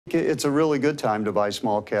It's a really good time to buy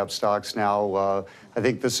small cap stocks now. I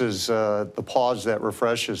think this is the pause that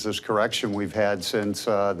refreshes this correction we've had since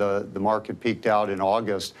the market peaked out in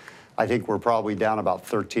August. I think we're probably down about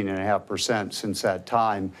 13.5% since that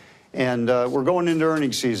time. And we're going into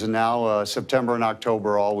earnings season now. September and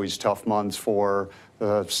October are always tough months for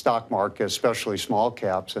the stock market, especially small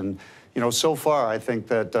caps. And so far, I think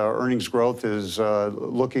that earnings growth is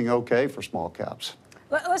looking okay for small caps.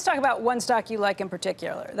 Let's talk about one stock you like in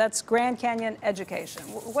particular. That's Grand Canyon Education.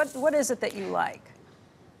 What is it that you like?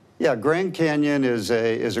 Yeah, Grand Canyon is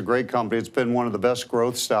a great company. It's been one of the best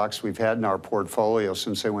growth stocks we've had in our portfolio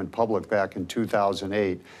since they went public back in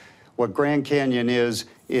 2008. What Grand Canyon is,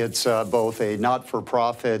 it's both a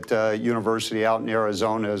not-for-profit university out in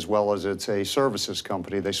Arizona as well as it's a services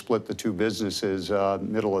company. They split the two businesses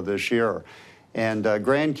middle of this year. And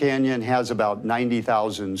Grand Canyon has about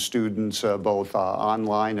 90,000 students, both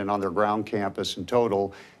online and on their ground campus in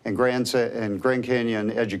total. And Grand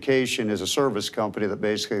Canyon Education is a service company that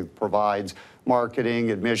basically provides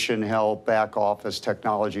marketing, admission help, back office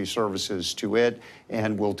technology services to it,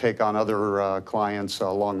 and will take on other clients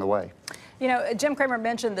along the way. Jim Cramer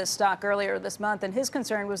mentioned this stock earlier this month, and his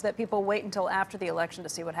concern was that people wait until after the election to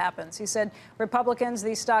see what happens. He said Republicans,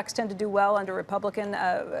 these stocks tend to do well under Republican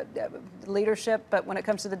leadership, but when it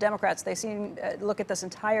comes to the Democrats, they seem look at this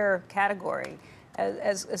entire category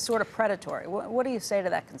as sort of predatory. What do you say to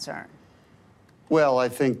that concern? Well, I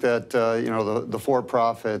think that the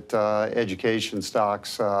for-profit education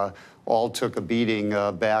stocks all took a beating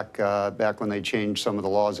back when they changed some of the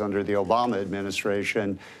laws under the Obama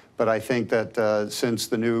administration. But I think that since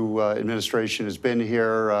the new administration has been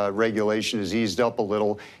here, regulation has eased up a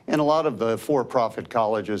little, and a lot of the for-profit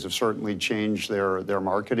colleges have certainly changed their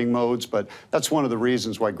marketing modes. But that's one of the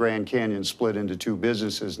reasons why Grand Canyon split into two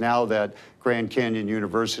businesses. Now that Grand Canyon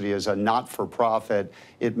University is a not-for-profit,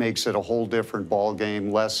 it makes it a whole different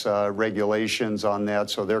ballgame, less regulations on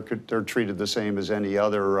that, so they're treated the same as any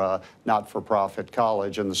other not-for-profit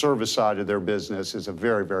college. And the service side of their business is a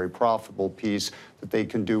very, very profitable piece that they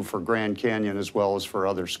can do for Grand Canyon as well as for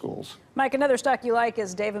other schools. Mike, another stock you like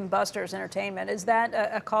is Dave & Buster's Entertainment. Is that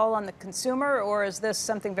a call on the consumer, or is this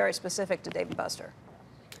something very specific to Dave & Buster?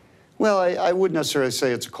 Well, I wouldn't necessarily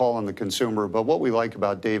say it's a call on the consumer, but what we like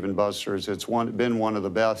about Dave & Buster's, it's been one of the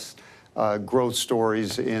best growth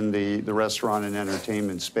stories in the restaurant and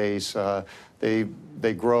entertainment space.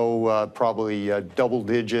 They grow probably double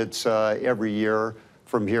digits every year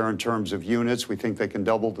from here in terms of units. We think they can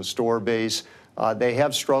double the store base. They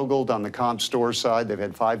have struggled on the comp store side. They've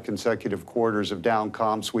had 5 consecutive quarters of down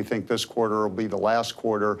comps. We think this quarter will be the last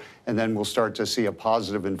quarter, and then we'll start to see a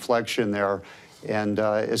positive inflection there. And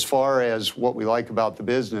as far as what we like about the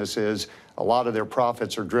business is a lot of their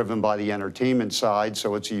profits are driven by the entertainment side,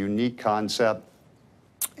 so it's a unique concept.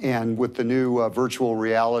 And with the new virtual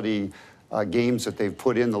reality games that they've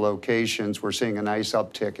put in the locations, we're seeing a nice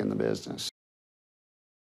uptick in the business.